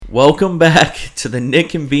Welcome back to the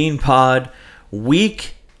Nick and Bean Pod,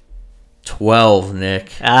 week 12,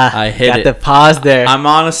 Nick. I hit got it. The pause there.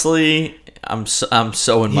 I'm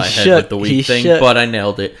so in my head with the week thing, but I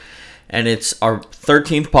nailed it. And it's our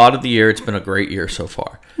 13th pod of the year. It's been a great year so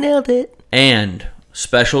far. Nailed it. And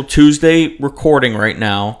special Tuesday recording right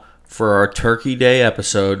now for our Turkey Day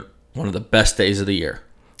episode. One of the best days of the year.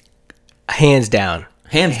 Hands down.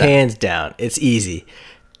 Hands down. It's easy.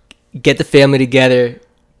 Get the family together,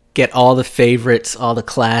 get all the favorites, all the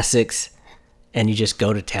classics, and you just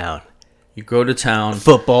go to town. You go to town.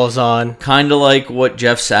 Football's on. Kind of like what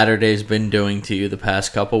Jeff Saturday's been doing to you the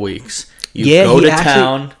past couple weeks. You go to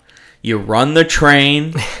town. You run the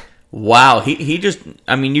train. Wow. He just,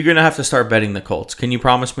 I mean, you're going to have to start betting the Colts. Can you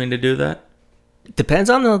promise me to do that? Depends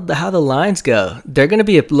on how the lines go. They're going to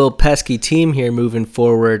be a little pesky team here moving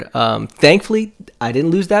forward. Thankfully, I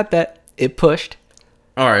didn't lose that bet. It pushed.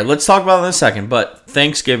 All right, let's talk about it in a second. But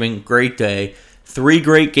Thanksgiving, great day. 3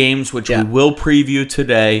 great games, which we will preview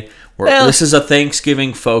today. This is a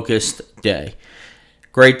Thanksgiving-focused day.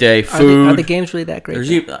 Great day. Food. Are the games really that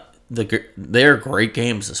great? They're great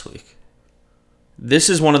games this week. This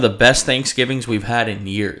is one of the best Thanksgivings we've had in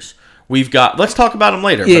years. Let's talk about them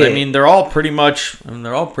later. Yeah. But I mean, they're all pretty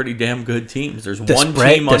damn good teams. There's one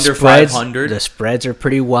team under 500. The spreads are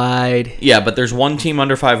pretty wide. Yeah, but there's one team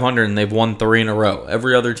under 500 and they've won 3 in a row.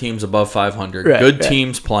 Every other team's above 500. Good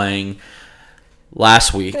teams playing.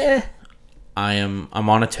 Last week, I'm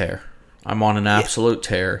on a tear. I'm on an absolute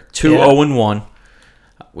tear. 2-0-1.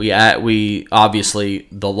 We obviously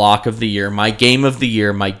the lock of the year, my game of the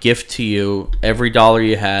year, my gift to you. Every dollar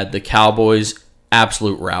you had, the Cowboys.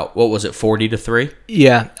 Absolute rout. What was it, 40-3?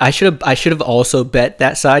 Yeah, I should have also bet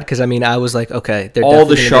that side because I mean I was like, okay, they're all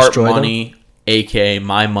the sharp money, aka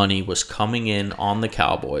my money, was coming in on the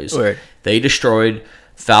Cowboys. Word. They destroyed.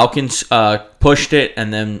 Falcons pushed it,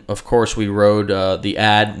 and then of course we rode the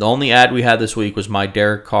ad. The only ad we had this week was my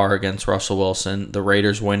Derek Carr against Russell Wilson. The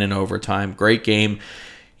Raiders win in overtime. Great game.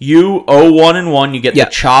 You 0-1-1. You get the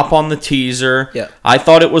chop on the teaser. Yeah. I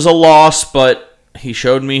thought it was a loss, but he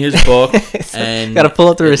showed me his book, and got to pull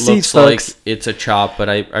up the receipts, folks. Like it's a chop, but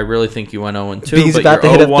I really think you went 0-2. He's about to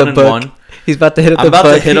hit up the book. He's about to hit up the book. I'm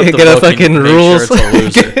about to hit up the get book a fucking and rules. Make sure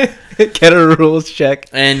it's a loser. Get a rules check.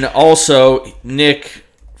 And also, Nick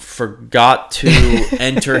forgot to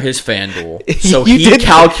enter his FanDuel, so he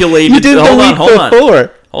calculated. You did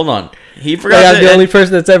Hold on. He forgot. I'm the only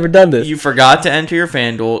person that's ever done this. You forgot to enter your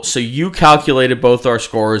FanDuel, so you calculated both our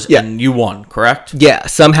scores, and you won, correct? Yeah,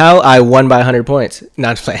 somehow I won by 100 points.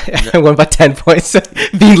 Not playing. I won by 10 points.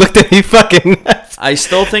 Bean looked at me fucking nuts. I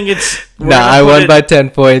still think it's... I won by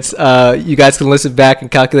 10 points. You guys can listen back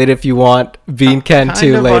and calculate if you want. Bean can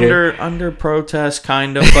too later. Under protest,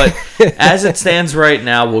 kind of. But as it stands right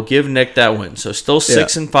now, we'll give Nick that win. So still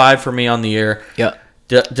 6-5 for me on the year. Yeah.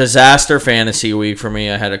 Disaster fantasy week for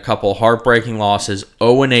me. I had a couple heartbreaking losses.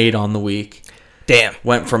 0-8 on the week. Damn.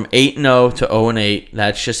 Went from 8-0 to 0-8.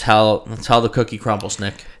 That's just how the cookie crumbles,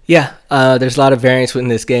 Nick. Yeah. There's a lot of variance in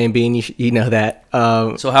this game, Bean. You know that.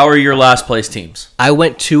 So how are your last place teams? I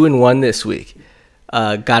went 2-1 this week.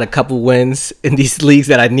 Got a couple wins in these leagues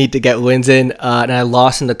that I need to get wins in, and I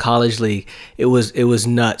lost in the college league. It was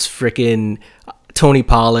nuts. Freaking Tony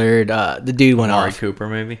Pollard. The dude went off. Amari Cooper,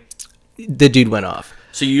 maybe. The dude went off.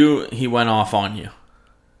 So he went off on you.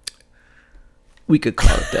 We could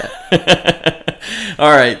call it that.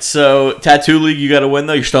 All right. So Tattoo League, you got to win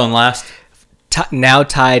though. You're still in last. Now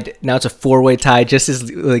tied. Now it's a 4-way tie, just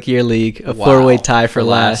as like your league, a 4-way tie for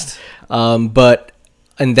last. But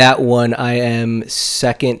in that one, I am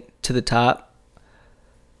second to the top.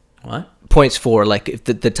 What? Points for like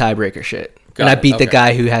the tiebreaker shit. And I beat the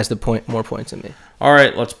guy who has more points than me. All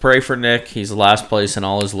right, let's pray for Nick. He's last place in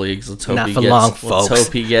all his leagues. Let's hope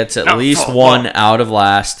he gets at least one out of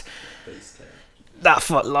last. Not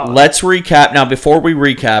for long. Let's recap now. Before we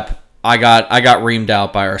recap, I got reamed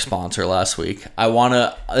out by our sponsor last week.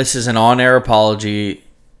 This is an on-air apology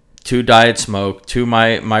to Diet Smoke, to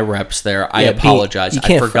my reps there. I apologize.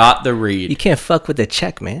 I forgot the read. You can't fuck with the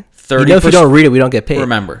check, man. 30%, if you don't read it, we don't get paid.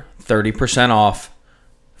 Remember, 30% off.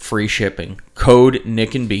 Free shipping. Code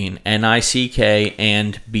Nick and Bean, NICK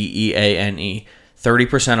and BEANE.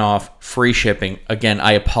 30% off. Free shipping. Again,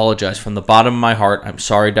 I apologize from the bottom of my heart. I'm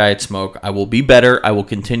sorry, Diet Smoke. I will be better. I will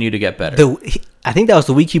continue to get better. I think that was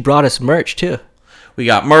the week he brought us merch too. We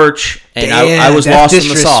got merch, and I was lost in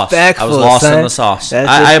the sauce. I was lost in the sauce.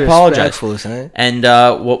 I apologize. Son. And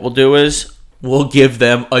what we'll do is we'll give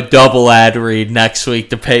them a double ad read next week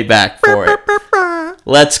to pay back for it.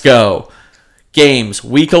 Let's go. Games,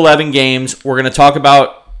 week 11 games. We're going to talk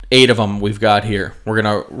about 8 of them we've got here. We're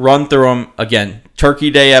going to run through them. Again, Turkey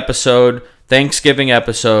Day episode, Thanksgiving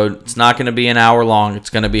episode. It's not going to be an hour long. It's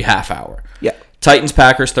going to be half hour. Yeah.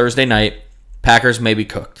 Titans-Packers Thursday night. Packers may be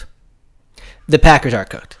cooked. The Packers are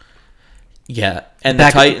cooked. Yeah. And the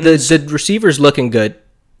Titans... The receiver's looking good.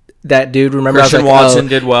 That dude, remember, Christian Watson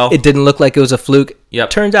did well. It didn't look like it was a fluke.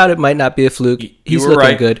 Yep. Turns out it might not be a fluke. He's looking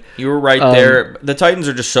right. good. You were right there. The Titans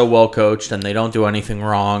are just so well coached, and they don't do anything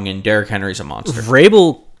wrong, and Derrick Henry's a monster.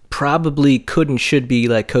 Vrabel probably could and should be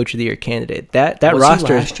like coach of the year candidate. That Was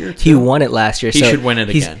roster, he last year, too? he won it last year. He should win it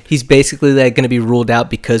again. He's basically like going to be ruled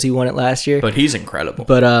out because he won it last year. But he's incredible.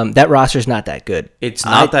 But that roster's not that good. It's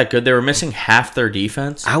not that good. They were missing half their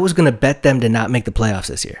defense. I was going to bet them to not make the playoffs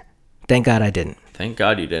this year. Thank God I didn't. Thank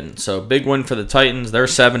God you didn't. So big win for the Titans. They're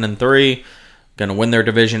 7-3, going to win their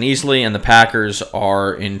division easily, and the Packers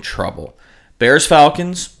are in trouble. Bears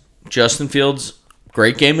Falcons. Justin Fields,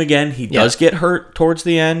 great game again. He does get hurt towards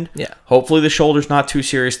the end. Yeah. Hopefully the shoulder's not too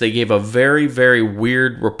serious. They gave a very, very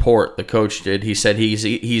weird report. The coach did. He said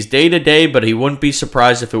he's day to day, but he wouldn't be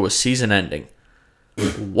surprised if it was season ending.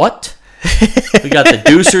 What? We got the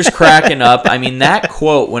deucers cracking up. I mean, that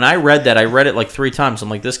quote, when I read it like 3 times. I'm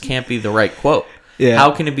like, this can't be the right quote. Yeah.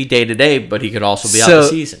 How can it be day to day, but he could also be out the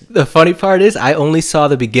season? The funny part is I only saw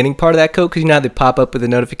the beginning part of that quote because you know how they pop up with a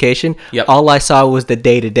notification? Yep. All I saw was the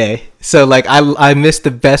day to day. So like I missed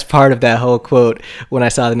the best part of that whole quote when I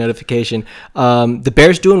saw the notification. The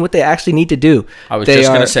Bears doing what they actually need to do. I was just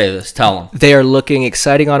going to say this. Tell them. They are looking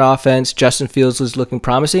exciting on offense. Justin Fields is looking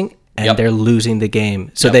promising. And they're losing the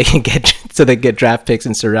game, so they can get draft picks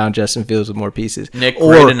and surround Justin Fields with more pieces. Nick,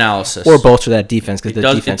 great analysis. Or bolster that defense because the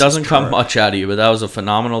defense. It doesn't come much out of you, but that was a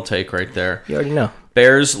phenomenal take right there. You already know.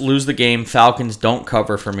 Bears lose the game. Falcons don't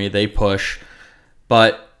cover for me; they push.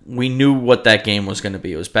 But we knew what that game was going to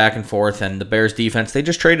be. It was back and forth, and the Bears defense, they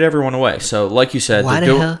just traded everyone away. So, like you said, why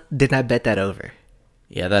the hell didn't I bet that over?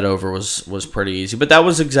 Yeah, that over was pretty easy. But that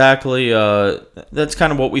was exactly, that's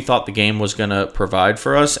kind of what we thought the game was going to provide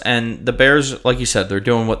for us. And the Bears, like you said, they're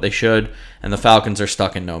doing what they should. And the Falcons are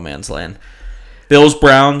stuck in no man's land. Bills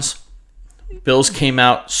came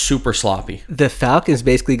out super sloppy. The Falcons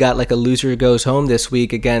basically got like a loser goes home this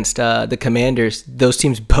week against the Commanders. Those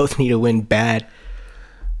teams both need to win bad.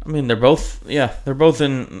 I mean, they're both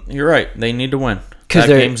in, you're right. They need to win. That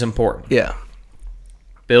game's important. Yeah.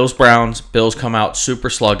 Bills come out super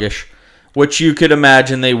sluggish, which you could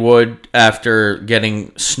imagine they would after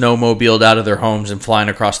getting snowmobiled out of their homes and flying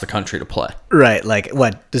across the country to play. Right. Like,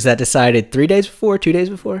 what? Does that decided 3 days before, 2 days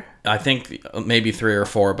before? I think maybe 3 or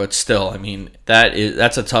 4, but still, I mean,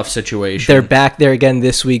 that's a tough situation. They're back there again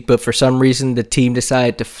this week, but for some reason the team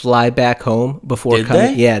decided to fly back home before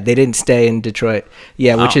coming. They? Yeah, they didn't stay in Detroit.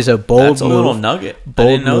 Yeah, which is a bold move. That's a little nugget. I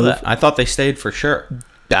didn't know that. I thought they stayed for sure.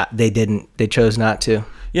 They didn't. They chose not to.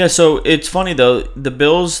 Yeah, so it's funny, though. The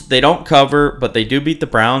Bills, they don't cover, but they do beat the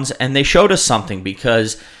Browns, and they showed us something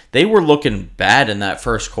because they were looking bad in that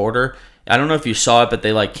first quarter. I don't know if you saw it, but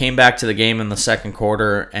they came back to the game in the second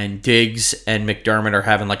quarter, and Diggs and McDermott are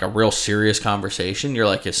having a real serious conversation. You're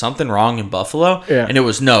like, is something wrong in Buffalo? Yeah. And it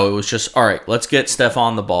was just, all right, let's get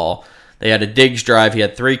Stephon the ball. They had a Diggs drive. He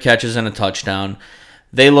had 3 catches and a touchdown.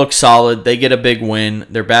 They look solid. They get a big win.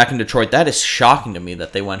 They're back in Detroit. That is shocking to me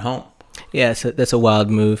that they went home. Yeah, so that's a wild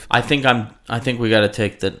move. I think we got to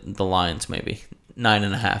take the Lions maybe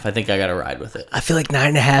 9.5. I think I got to ride with it. I feel like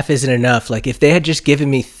 9.5 isn't enough. Like if they had just given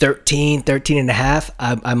me 13.5,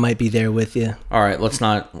 I might be there with you. All right, let's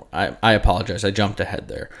not. I apologize. I jumped ahead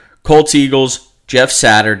there. Colts Eagles. Jeff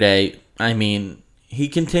Saturday. I mean, he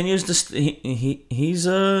continues to. He's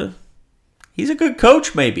a good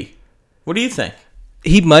coach. Maybe. What do you think?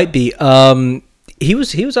 He might be. He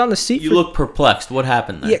was on the seat. You look perplexed. What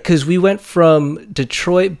happened there? Yeah, because we went from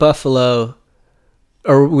Detroit, Buffalo,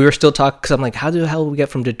 or we were still talking, because I'm like, how the hell did we get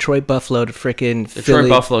from Detroit, Buffalo to freaking Philly? Detroit,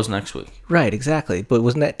 Buffalo's next week. Right, exactly. But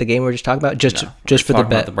wasn't that the game we were just talking about? Just for the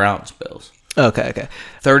bet. About the Browns, Bills. Okay.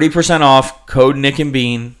 30% off, code Nick and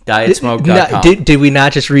Bean, dietsmoke.com. Did we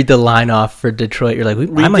not just read the line off for Detroit? You're like, we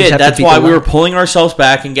did. That's why we were pulling ourselves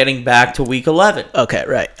back and getting back to week 11. Okay,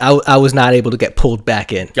 right. I was not able to get pulled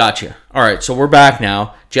back in. Gotcha. All right, so we're back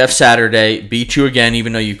now. Jeff Saturday beat you again,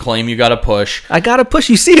 even though you claim you got a push. I got a push.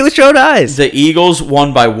 You see it with your own eyes. The Eagles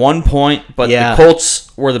won by 1 point, but the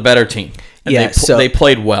Colts were the better team. And they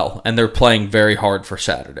played well, and they're playing very hard for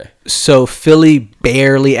Saturday. So Philly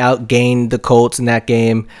barely outgained the Colts in that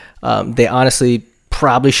game. They honestly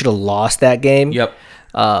probably should have lost that game. Yep.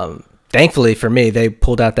 Thankfully for me, they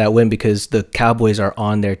pulled out that win because the Cowboys are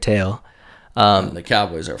on their tail. The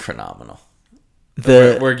Cowboys are phenomenal.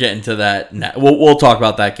 We're getting to that. We'll talk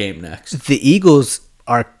about that game next. The Eagles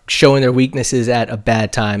are showing their weaknesses at a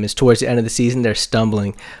bad time. Is towards the end of the season they're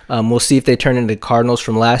stumbling. We'll see if they turn into the Cardinals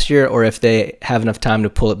from last year or if they have enough time to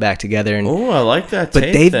pull it back together. And I like that. But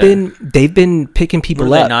they've been picking people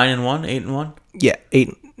were they up. 9-1, 8-1. Yeah,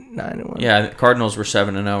 8-9-1. Yeah, the Cardinals were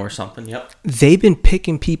 7-0 or something. Yep. They've been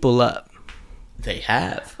picking people up. They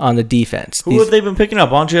have on the defense. Who have they been picking up?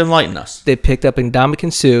 Why don't you enlighten us? They picked up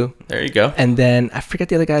Ndamukong Suh. There you go. And then I forget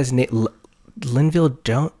the other guy's name. Linval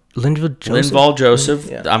Joseph.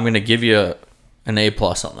 Yeah. I'm going to give you an A+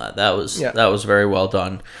 on that. That was very well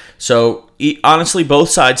done. So honestly, both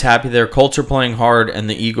sides happy there. Colts are playing hard, and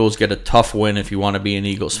the Eagles get a tough win if you want to be an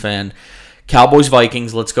Eagles fan. Cowboys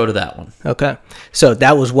Vikings. Let's go to that one. Okay. So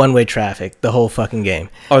that was one-way traffic the whole fucking game.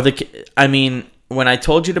 When I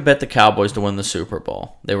told you to bet the Cowboys to win the Super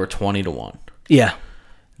Bowl, they were 20-1. Yeah.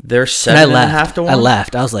 They're 7.5 to 1. I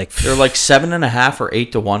laughed. I was like, they're like 7.5 or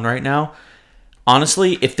 8 to 1 right now.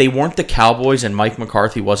 Honestly, if they weren't the Cowboys and Mike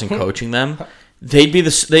McCarthy wasn't coaching them, they'd be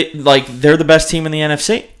they're the best team in the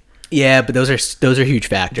NFC. Yeah, but those are huge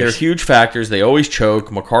factors. They're huge factors. They always choke.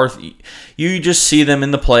 McCarthy, you just see them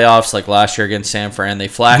in the playoffs like last year against San Fran. They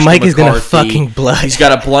flash Mike McCarthy. is going to fucking blow. He's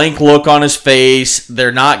got a blank look on his face.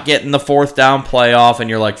 They're not getting the fourth down playoff, and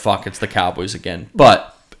you're like, fuck, it's the Cowboys again.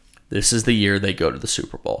 But this is the year they go to the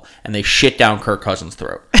Super Bowl, and they shit down Kirk Cousins'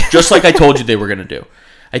 throat. Just like I told you they were going to do.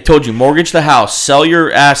 I told you, mortgage the house, sell your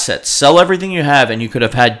assets, sell everything you have, and you could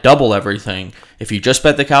have had double everything if you just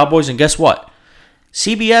bet the Cowboys. And guess what?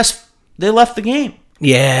 CBS, they left the game.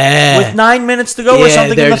 Yeah. With 9 minutes to go or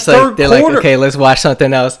something in the third quarter. Like, okay, let's watch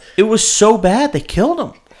something else. It was so bad, they killed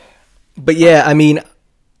them. But yeah, I mean,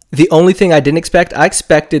 the only thing I didn't expect, I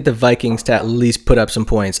expected the Vikings to at least put up some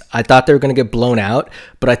points. I thought they were going to get blown out,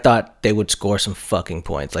 but I thought they would score some fucking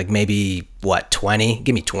points. Like maybe, 20?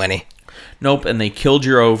 Give me 20. Nope, and they killed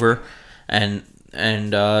your over. And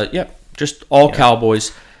just all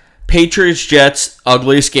Cowboys. Patriots, Jets,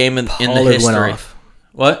 ugliest game in the history. Went off.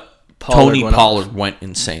 What? Tony Pollard went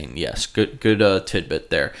insane. Yes, good tidbit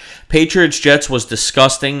there. Patriots, Jets was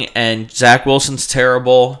disgusting, and Zach Wilson's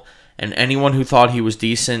terrible. And anyone who thought he was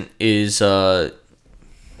decent is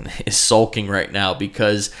sulking right now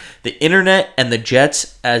because the internet and the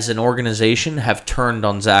Jets as an organization have turned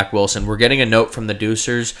on Zach Wilson. We're getting a note from the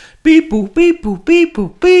Deucers. Beep, boop, beep, boop, beep,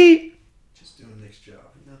 boop, beep. Just doing Nick's job.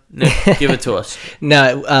 Nick, give it to us.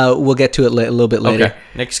 No, we'll get to it a little bit later. Okay.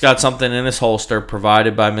 Nick's got something in his holster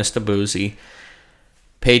provided by Mr. Boozy.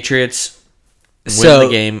 Patriots win the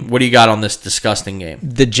game. What do you got on this disgusting game?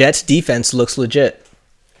 The Jets defense looks legit.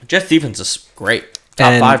 Jets defense is great.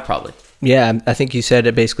 Top 5 probably. Yeah, I think you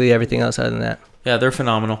said basically everything else other than that. Yeah, they're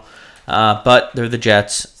phenomenal. But they're the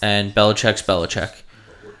Jets, and Belichick's Belichick.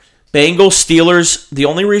 Bengals, Steelers. The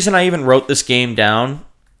only reason I even wrote this game down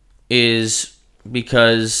is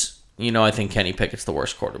because, I think Kenny Pickett's the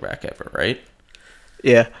worst quarterback ever, right?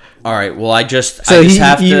 Yeah. All right, well, I just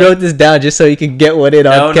have to... You wrote this down just so you could get one in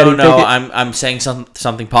on Kenny Pickett? No, I'm saying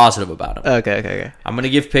something positive about him. Okay. I'm going to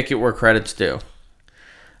give Pickett where credit's due.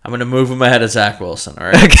 I'm going to move him ahead of Zach Wilson, all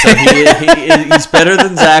right? Okay. So he's better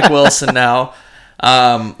than Zach Wilson now.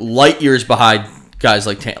 Light years behind guys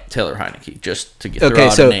like Taylor Heineke, just to throw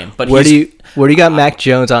out a name. But where do you got Mac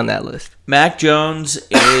Jones on that list? Mac Jones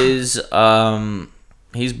is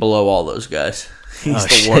he's below all those guys. He's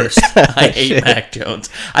the worst. I hate Mac Jones.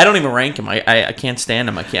 I don't even rank him. I can't stand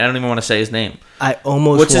him. I don't even want to say his name.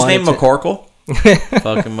 What's his name? McCorkle?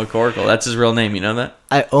 Fucking McCorkle. That's his real name. You know that?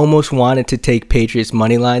 I almost wanted to take Patriots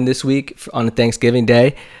money line this week on Thanksgiving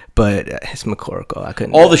Day, but it's McCorkle. I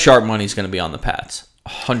couldn't. All the sharp money is going to be on the Pats.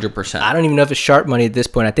 100%. I don't even know if it's sharp money at this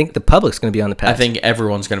point. I think the public's going to be on the Pats. I think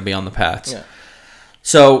everyone's going to be on the Pats. Yeah.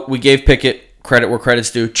 So we gave Pickett credit where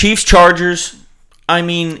credit's due. Chiefs, Chargers. I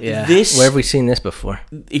mean, this... Where have we seen this before?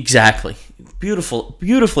 Exactly.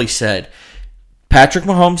 Beautifully said. Patrick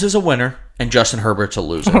Mahomes is a winner, and Justin Herbert's a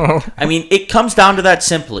loser. I mean, it comes down to that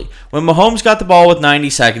simply. When Mahomes got the ball with 90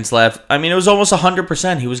 seconds left, I mean, it was almost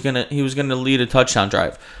 100%. He was gonna lead a touchdown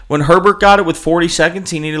drive. When Herbert got it with 40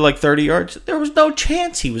 seconds, he needed like 30 yards. There was no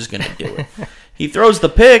chance he was gonna do it. He throws the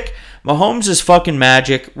pick. Mahomes is fucking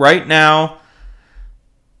magic right now.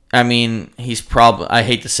 I mean, he's probably... I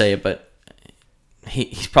hate to say it, but...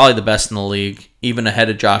 He's probably the best in the league, even ahead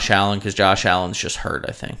of Josh Allen, because Josh Allen's just hurt,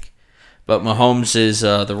 I think. But Mahomes is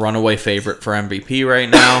the runaway favorite for MVP right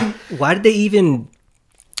now. Why did they even...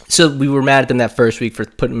 So we were mad at them that first week for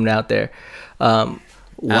putting him out there.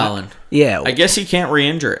 Allen. Yeah. I guess he can't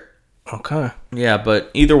re-injure it. Okay. Yeah,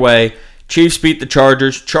 but either way, Chiefs beat the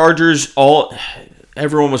Chargers.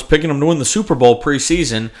 Everyone was picking them to win the Super Bowl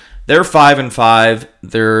preseason. They're 5-5.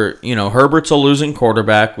 They're, Herbert's a losing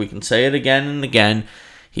quarterback. We can say it again and again.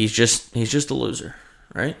 He's just a loser.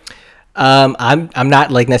 right? I'm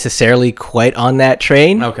not like necessarily quite on that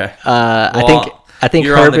train. Okay. I think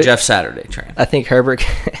you're Herbert, on the Jeff Saturday train. I think Herbert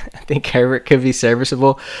could be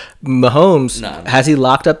serviceable. Mahomes, has he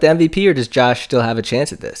locked up the MVP, or does Josh still have a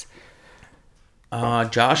chance at this?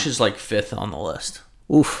 Josh is like 5th on the list.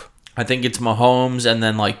 Oof. I think it's Mahomes and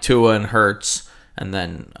then like Tua and Hurts and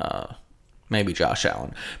then maybe Josh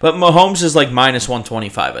Allen. But Mahomes is like minus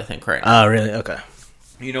 125, I think, right now. Oh, really? Okay.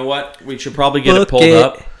 You know what? We should probably get it pulled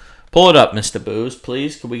up. Pull it up, Mr. Booze,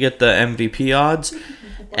 please. Can we get the MVP odds?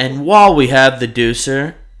 And while we have the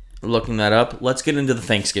deucer looking that up, let's get into the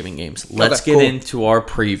Thanksgiving games. Let's get into our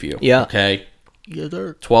preview. Yeah. Okay. Yeah,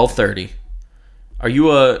 12:30.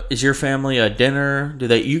 Is your family a dinner?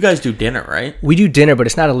 You guys do dinner, right? We do dinner, but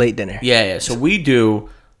it's not a late dinner. Yeah. So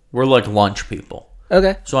we're like lunch people.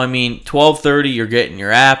 Okay. So 12:30, you're getting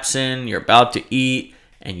your apps in, you're about to eat,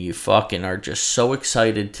 and you fucking are just so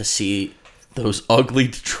excited to see those ugly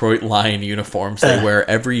Detroit Lion uniforms they wear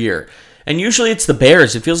every year. And usually it's the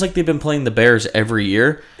Bears. It feels like they've been playing the Bears every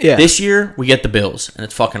year. Yeah. This year, we get the Bills, and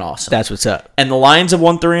it's fucking awesome. That's what's up. And the Lions have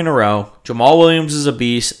won 3 in a row. Jamal Williams is a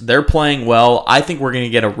beast. They're playing well. I think we're going to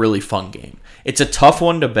get a really fun game. It's a tough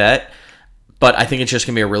one to bet, but I think it's just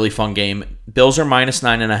going to be a really fun game. Bills are minus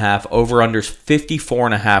 9.5. Over-under's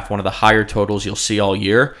 54.5, one of the higher totals you'll see all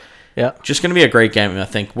year. Yeah. Just going to be a great game, I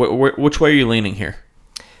think. Which way are you leaning here?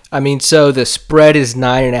 So the spread is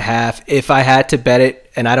 9.5. If I had to bet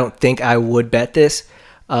it, and I don't think I would bet this,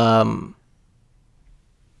 I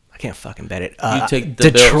can't fucking bet it. You take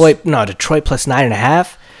the Detroit, Bills. Detroit plus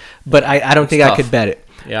 9.5, but I don't think tough. I could bet it.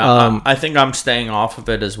 Yeah, I think I'm staying off of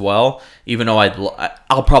it as well, even though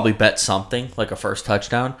I'll probably bet something, like a first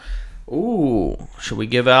touchdown. Ooh, should we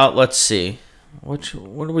give out? Let's see. What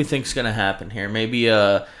do we think is going to happen here? Maybe,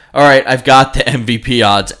 all right, I've got the MVP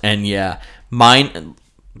odds, and yeah,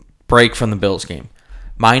 break from the Bills game.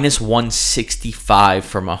 Minus 165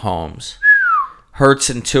 for Mahomes. Hurts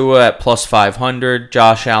and Tua at plus 500.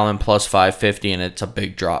 Josh Allen plus 550, and it's a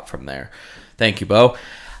big drop from there. Thank you, Bo.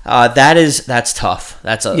 That's tough.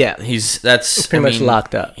 He's pretty much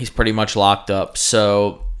locked up. He's pretty much locked up.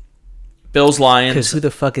 So Bills Lions. Because who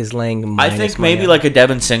the fuck is laying? I think maybe like a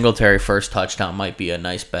Devin Singletary first touchdown might be a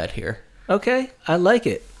nice bet here. Okay, I like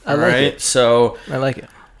it. I like it.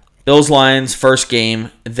 Bills Lions first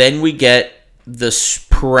game. Then we get this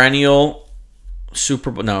perennial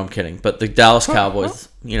Super Bowl. No, I'm kidding. But the Dallas Cowboys,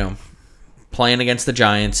 playing against the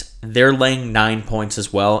Giants. They're laying 9 points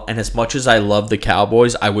as well. And as much as I love the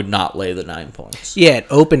Cowboys, I would not lay the 9 points. Yeah, it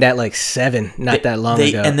opened at like 7 that long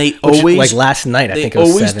ago. And they always like last night. I think it was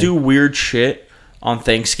 7. They always do weird shit on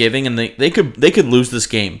Thanksgiving, and they could lose this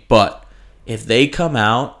game, but if they come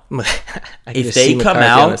out,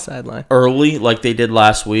 early like they did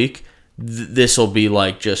last week, this will be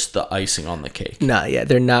like just the icing on the cake.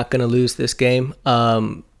 They're not going to lose this game.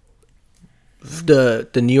 The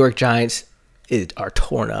New York Giants are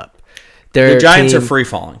torn up. The Giants are free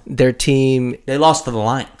falling. Their team, they lost to the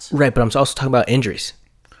Lions, right? But I'm also talking about injuries.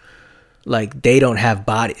 Like, they don't have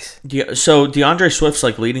bodies. So DeAndre Swift's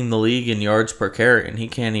like leading the league in yards per carry, and he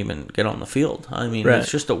can't even get on the field.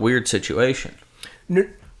 It's just a weird situation.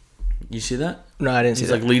 You see that? No, I didn't see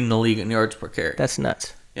that. He's like leading the league in yards per carry. That's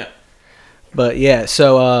nuts. Yeah. But yeah,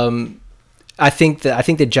 so I think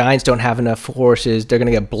the Giants don't have enough horses. They're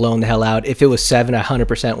gonna get blown the hell out. If it was 7, I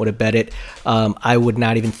 100% would have bet it. I would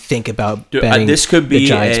not even think about betting. This could be the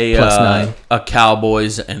Giants plus 9. A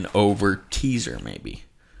Cowboys and over teaser maybe.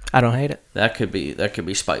 I don't hate it. That could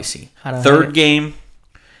be spicy. Third game.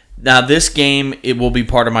 Now this game, it will be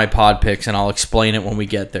part of my pod picks, and I'll explain it when we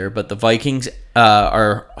get there. But the Vikings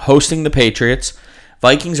are hosting the Patriots.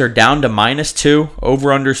 Vikings are down to -2.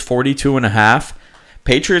 Over/under's 42.5.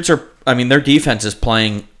 Patriots their defense is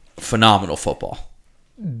playing phenomenal football.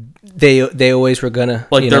 They always were gonna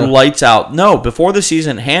they're lights out. No, before the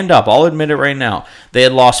season, hand up, I'll admit it right now. They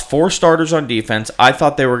had lost 4 starters on defense. I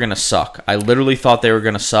thought they were gonna suck. I literally thought they were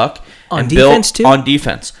gonna suck. On defense too? On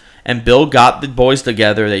defense. And Bill got the boys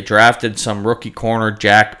together. They drafted some rookie corner,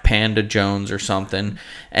 Jack Panda Jones or something,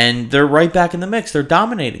 and they're right back in the mix. They're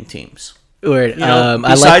dominating teams. Word. I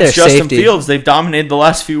like their Justin safety. Fields, they've dominated the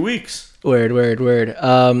last few weeks. Word.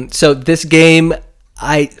 So this game,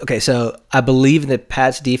 so I believe in the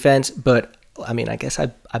Pats defense, but I guess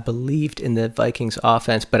I believed in the Vikings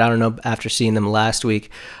offense, but I don't know after seeing them last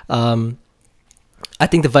week. I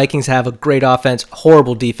think the Vikings have a great offense,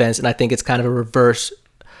 horrible defense, and I think it's kind of a reverse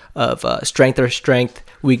of strength versus strength,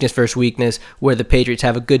 weakness versus weakness, where the Patriots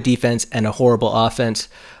have a good defense and a horrible offense.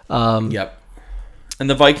 Yep. And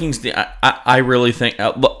the Vikings, I really think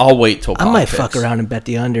I'll wait till pod I might picks. fuck around and bet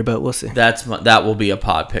the under, but we'll see. That will be a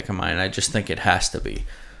pod pick of mine. I just think it has to be.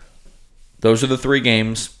 Those are the 3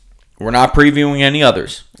 games. We're not previewing any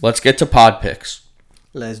others. Let's get to pod picks.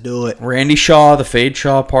 Let's do it. Randy Shaw, the Fade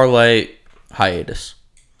Shaw parlay hiatus.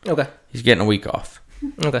 Okay. He's getting a week off.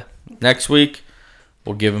 Okay. Next week,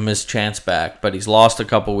 we'll give him his chance back. But he's lost a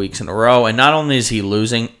couple weeks in a row. And not only is he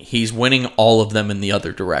losing, he's winning all of them in the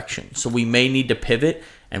other direction. So we may need to pivot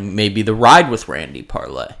and maybe the Ride with Randy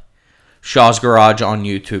parlay. Shaw's Garage on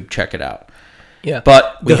YouTube. Check it out. Yeah.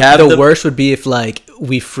 But we have the worst would be if like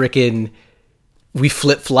we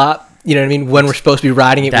flip flop. You know what I mean? When we're supposed to be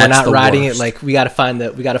riding it, we're not riding it. Like we gotta find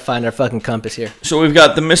our fucking compass here. So we've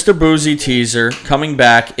got the Mr. Boozy teaser coming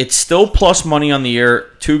back. It's still plus money on the year.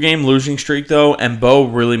 2-game losing streak though, and Bo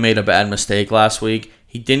really made a bad mistake last week.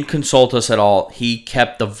 He didn't consult us at all. He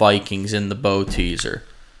kept the Vikings in the Bo teaser.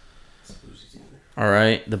 All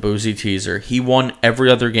right, the Boozy teaser. He won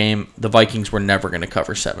every other game. The Vikings were never going to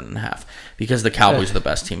cover 7.5 because the Cowboys are the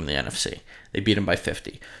best team in the NFC. They beat them by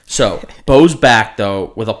 50. So, Bo's back,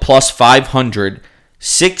 though, with a plus 500,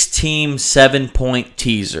 6-team, 7-point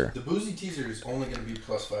teaser. The Boozy teaser is only going to be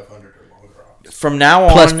plus 500 or longer odds. From now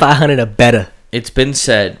on, plus 500 or better. It's been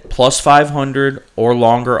said, plus 500 or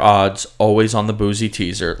longer odds, always on the Boozy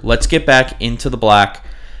teaser. Let's get back into the black.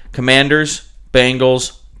 Commanders,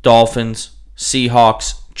 Bengals, Dolphins,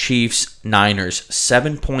 Seahawks, Chiefs, Niners,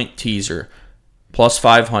 7-point teaser, plus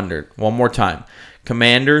 500. One more time.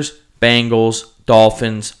 Commanders, Bengals,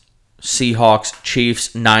 Dolphins, Seahawks,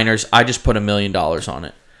 Chiefs, Niners. I just put $1 million on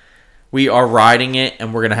it. We are riding it,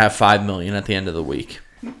 and we're going to have $5 million at the end of the week.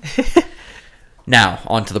 Now,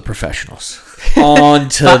 on to the professionals. On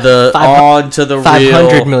to the real.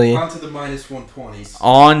 500 million. On to the minus 120s.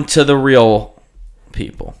 On to the real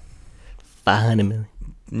people. 500 million.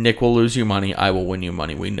 Nick will lose you money. I will win you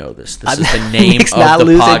money. We know this. This is the name Nick's of not the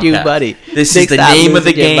losing podcast. you, buddy. This Nick's is the not name of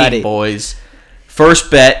the losing you, game, buddy. boys. First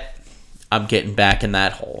bet, I'm getting back in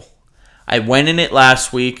that hole. I went in it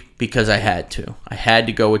last week because I had to. I had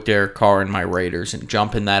to go with Derek Carr and my Raiders and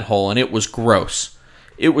jump in that hole, and it was gross.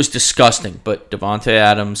 It was disgusting, but Devontae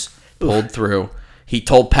Adams pulled through. He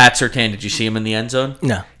told Pat Surtain, did you see him in the end zone?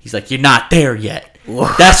 No. He's like, you're not there yet.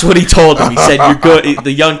 That's what he told him. He said, you're good.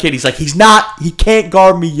 The young kid, he's like, he can't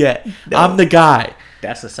guard me yet. No. I'm the guy.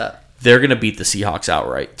 That's what's up. They're going to beat the Seahawks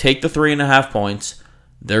outright. Take the 3.5 points.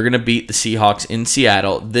 They're going to beat the Seahawks in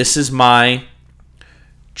Seattle. This is my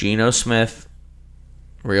Geno Smith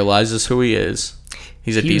realizes who he is.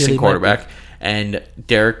 He's a decent quarterback. And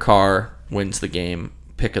Derek Carr wins the game.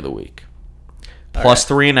 Pick of the week. Plus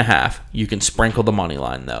 3.5. You can sprinkle the money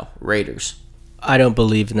line, though. Raiders. I don't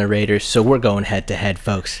believe in the Raiders, so we're going head-to-head,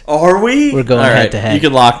 folks. Are we? We're going head-to-head. You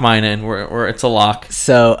can lock mine in. It's a lock.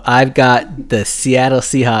 So I've got the Seattle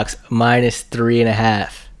Seahawks minus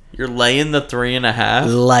 3.5. You're laying the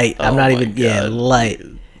 3.5? Light. I'm not even... God. Yeah, light.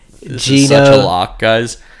 This is such a lock,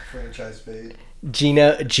 guys. Franchise fade.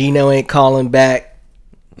 Geno ain't calling back.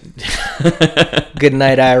 Good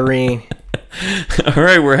night, Irene. All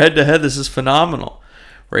right, we're head-to-head. This is phenomenal.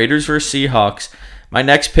 Raiders versus Seahawks. My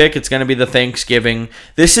next pick, it's going to be the Thanksgiving.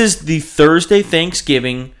 This is the Thursday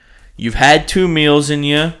Thanksgiving. You've had 2 meals in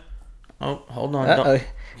you. Oh, hold on.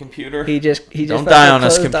 Computer. He just don't die on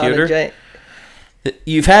us, computer.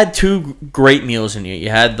 You've had 2 great meals in you. You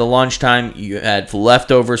had the lunchtime. You had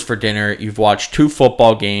leftovers for dinner. You've watched 2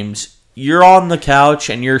 football games. You're on the couch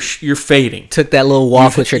and you're fading. Took that little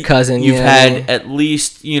walk with your cousin. You've had at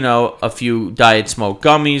least, a few Diet Smoke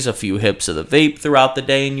gummies, a few hips of the vape throughout the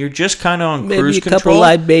day, and you're just kind of on cruise control. Maybe a couple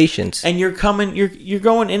libations. And you're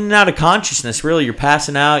going in and out of consciousness, really. You're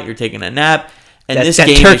passing out, you're taking a nap, and that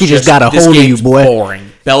game turkey just got a hold of you, boy.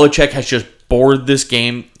 Boring. Belichick has just bored this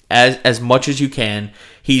game as much as you can.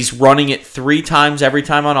 He's running it 3 times every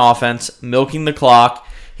time on offense, milking the clock.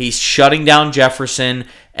 He's shutting down Jefferson,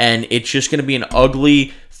 and it's just going to be an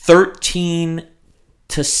ugly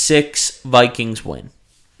 13-6 Vikings win.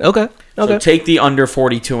 Okay. So take the under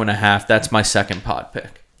 42.5. That's my second pod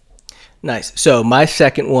pick. Nice. So my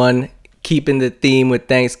second one, keeping the theme with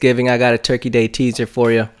Thanksgiving, I got a Turkey Day teaser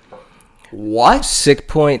for you. What? 6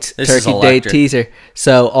 points. This Turkey Day teaser.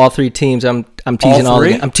 So all 3 teams, I'm teasing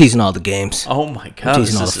I'm teasing all the games. Oh my god,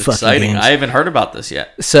 this is exciting. I haven't heard about this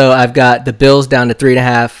yet. So I've got the Bills down to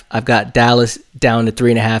 3.5. I've got Dallas down to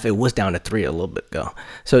 3.5. It was down to 3 a little bit ago.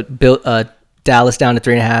 So Dallas down to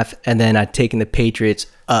 3.5, and then I've taken the Patriots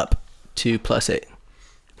up to +8.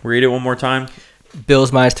 Read it one more time.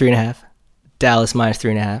 Bills minus 3.5. Dallas minus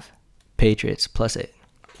 3.5. Patriots +8.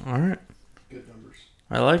 All right. Good numbers.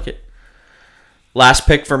 I like it. Last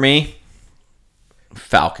pick for me,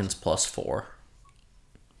 Falcons +4.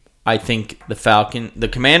 I think the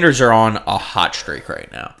Commanders are on a hot streak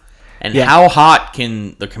right now. And how hot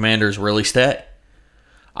can the Commanders really stay?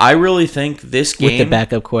 I really think this game... With the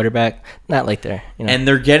backup quarterback, not like they're... And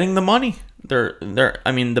they're getting the money.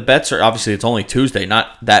 The bets are... Obviously, it's only Tuesday.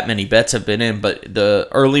 Not that many bets have been in, but the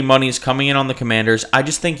early money is coming in on the Commanders. I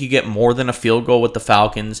just think you get more than a field goal with the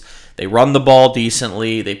Falcons. They run the ball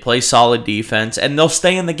decently. They play solid defense, and they'll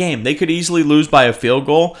stay in the game. They could easily lose by a field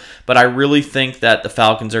goal, but I really think that the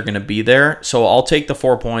Falcons are going to be there. So I'll take the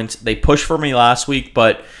 4 points. They pushed for me last week,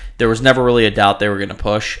 but... There was never really a doubt they were going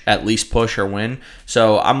to at least push or win.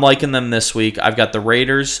 So I'm liking them this week. I've got the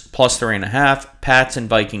Raiders plus 3.5, Pats and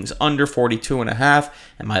Vikings under 42.5,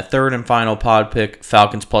 and my third and final pod pick,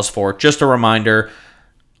 Falcons plus 4. Just a reminder,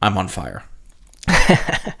 I'm on fire.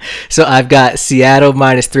 So I've got Seattle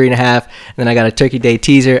minus 3.5, and then I got a Turkey Day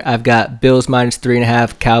teaser. I've got Bills minus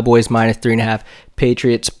 3.5, Cowboys minus 3.5,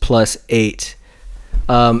 Patriots plus 8.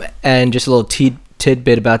 And just a little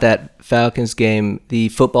tidbit about that Falcons game, the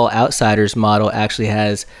Football Outsiders model actually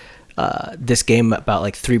has this game about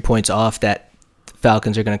like 3 points off that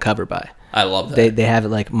Falcons are going to cover by. I love that. They have it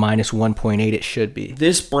like minus 1.8 it should be.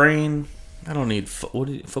 This brain, I don't need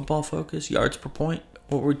Football Focus, yards per point.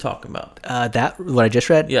 What were we talking about? What I just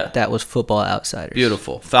read? Yeah. That was Football Outsiders.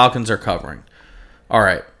 Beautiful. Falcons are covering. All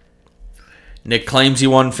right. Nick claims he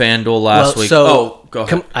won FanDuel last week. So go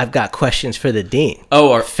ahead. I've got questions for the Dean.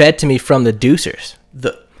 Fed to me from the Deucers.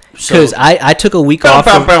 Because I took a week off.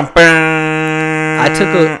 I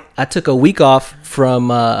took a week off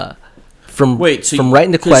from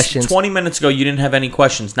writing the questions. 20 minutes ago, you didn't have any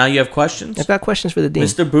questions. Now you have questions? I've got questions for the Dean.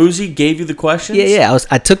 Mr. Boozy gave you the questions? Yeah.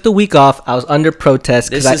 I took the week off. I was under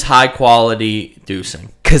protest. This is high quality deucing.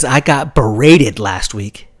 Because I got berated last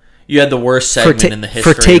week. You had the worst segment in the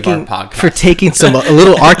history of our podcast. For taking some a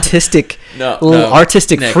little artistic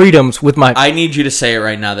freedoms with my... I need you to say it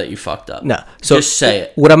right now that you fucked up. No. So just say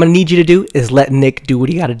it. What I'm going to need you to do is let Nick do what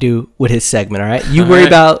he got to do with his segment, all right? You worry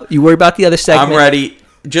about the other segment. I'm ready.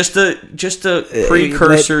 Just a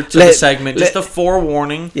precursor to the segment. Just a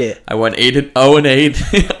forewarning. Yeah. I went 8-0-8 in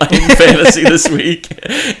fantasy this week.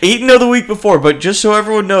 8-0 the week before, but just so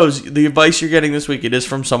everyone knows, the advice you're getting this week, it is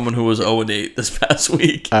from someone who was 0-8 this past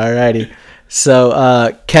week. Alrighty.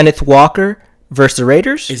 So Kenneth Walker versus the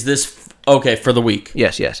Raiders. Is this okay for the week?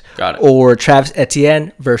 Yes. Got it. Or Travis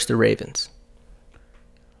Etienne versus the Ravens.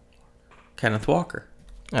 Kenneth Walker.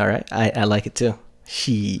 All right. I like it too.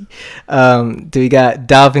 Do we got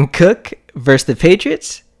Dalvin Cook versus the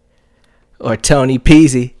Patriots or Tony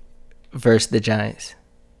Peasy versus the Giants?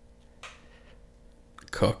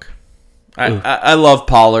 Cook. I love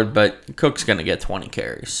Pollard, but Cook's going to get 20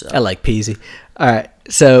 carries. So. I like Peasy. All right.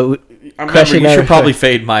 So, you should probably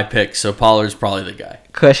fade my pick, so Pollard's probably the guy.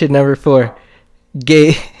 Question number 4.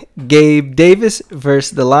 Gabe Davis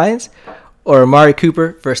versus the Lions or Amari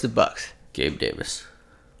Cooper versus the Bucks? Gabe Davis.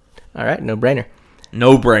 All right. No brainer.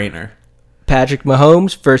 No brainer. Patrick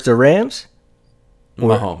Mahomes versus the Rams?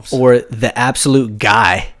 Mahomes. Or the absolute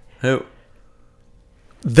guy? Who?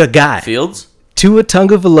 The guy. Fields? Tua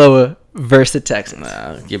Tagovailoa versus the Texans.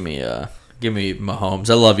 Give me Mahomes.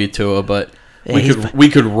 I love you, Tua, but we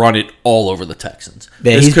could run it all over the Texans.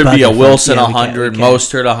 This could be a Wilson 100,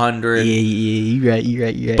 Mostert 100. Yeah, you're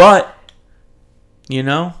right. But,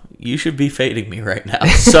 you should be fading me right now.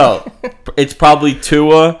 So, it's probably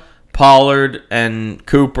Tua, Pollard, and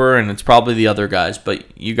Cooper, and it's probably the other guys, but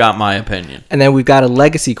you got my opinion. And then we've got a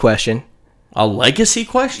legacy question. A legacy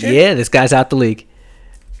question? Yeah, this guy's out the league.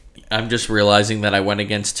 I'm just realizing that I went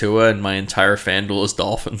against Tua, and my entire FanDuel is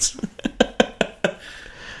Dolphins.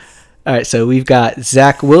 All right, so we've got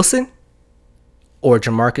Zach Wilson or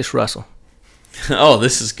Jamarcus Russell. Oh,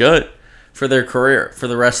 this is good for their career, for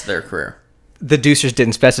the rest of their career. The Deucers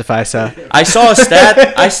didn't specify, so I saw a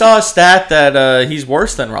stat that he's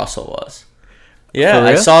worse than Russell was. Yeah,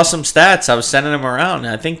 I saw some stats. I was sending them around.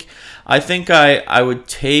 I think I would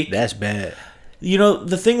take. That's bad.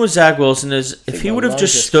 The thing with Zach Wilson is if he would have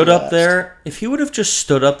just stood up there,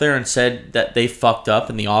 and said that they fucked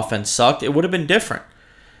up and the offense sucked, it would have been different.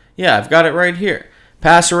 Yeah, I've got it right here.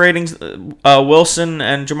 Passer ratings, Wilson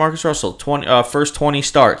and Jamarcus Russell, first 20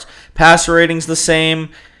 starts. Passer ratings the same.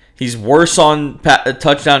 He's worse on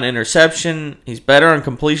touchdown interception. He's better on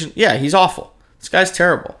completion. Yeah, he's awful. This guy's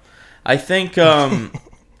terrible. I think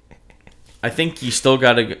you still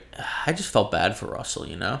got to. I just felt bad for Russell.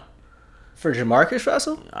 For Jamarcus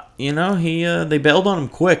Russell, they bailed on him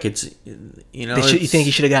quick. You think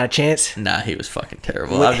he should have got a chance? Nah, he was fucking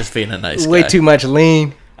terrible. I'm just being a nice guy. Way too much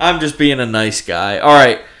lean. I'm just being a nice guy. All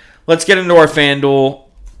right, let's get into our FanDuel.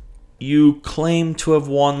 You claim to have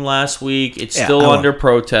won last week. It's Yeah, still I won. under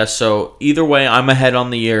protest. So either way, I'm ahead on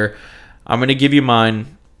the year. I'm going to give you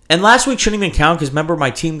mine. And last week shouldn't even count because remember my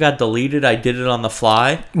team got deleted. I did it on the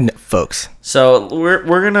fly. No, folks, So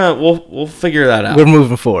we'll figure that out. we're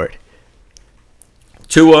moving forward.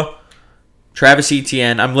 Tua, Travis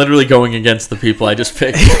Etienne. I'm literally going against the people I just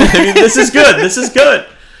picked. I mean, this is good. This is good.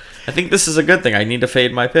 I think this is a good thing. I need to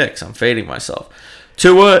fade my picks. I'm fading myself.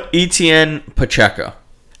 Tua, Etienne, Pacheco.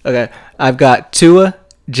 Okay, I've got Tua,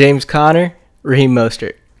 James Conner, Raheem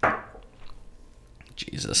Mostert.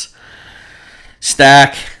 Jesus.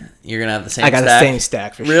 Stack. You're going to have the same I got stack. the same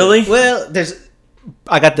stack for sure. Really? Well,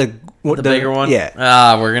 I got the bigger one?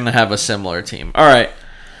 Yeah. We're going to have a similar team. All right.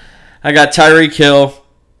 I got Tyreek Hill,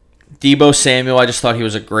 Deebo Samuel. I just thought he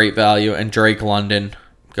was a great value. And Drake London.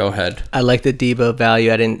 Go ahead. I like the Debo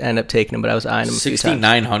value. I didn't end up taking him, but I was eyeing him a few times.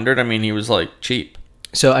 6,900. I mean, he was like cheap.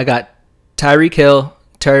 So I got Tyreek Hill,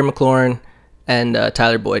 Terry McLaurin, and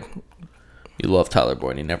Tyler Boyd. You love Tyler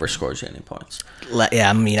Boyd. He never scores you any points. Yeah,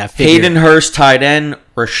 I mean, I figured. Hayden Hurst, tight end.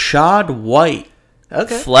 Rashad White,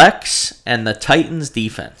 Okay. flex, and the Titans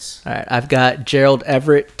defense. All right, I've got Gerald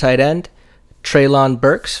Everett, tight end, Treylon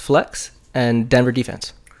Burks, flex, and Denver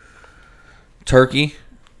defense. Turkey,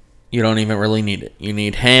 you don't even really need it. You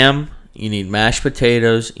need ham, you need mashed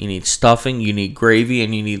potatoes, you need stuffing, you need gravy,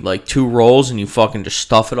 and you need like 2 rolls, and you fucking just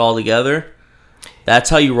stuff it all together. That's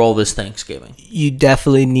how you roll this Thanksgiving. You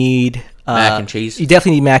definitely need Mac and cheese? You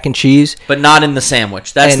definitely need mac and cheese, But not in the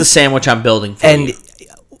sandwich. That's the sandwich I'm building for and you.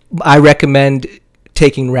 I recommend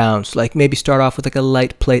taking rounds. Like maybe start off with like a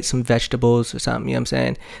light plate, some vegetables or something. You know what I'm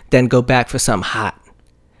saying? Then go back for something hot.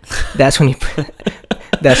 That's when you.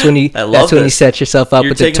 That's when you. I love That's when you this. set yourself up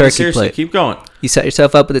You're with the taking this turkey seriously. plate. Keep going. You set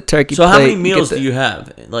yourself up with a turkey So plate. how many get meals the- do you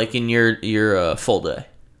have, like in your full day?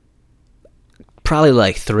 Probably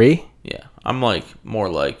like 3. Yeah, I'm like more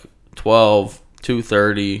like 12,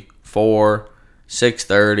 2:30, 4,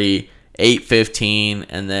 6:30, 8:15,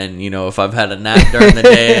 and then if I've had a nap during the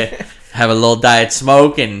day, have a little diet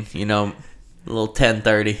smoke, and a little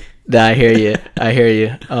 10:30. I hear you. I hear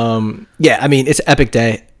you. Yeah, I mean, it's an epic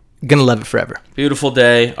day. Gonna love it forever. Beautiful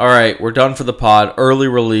day. All right, we're done for the pod. Early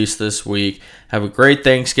release this week. Have a great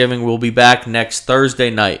Thanksgiving. We'll be back next Thursday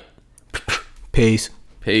night. Peace.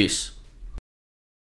 Peace.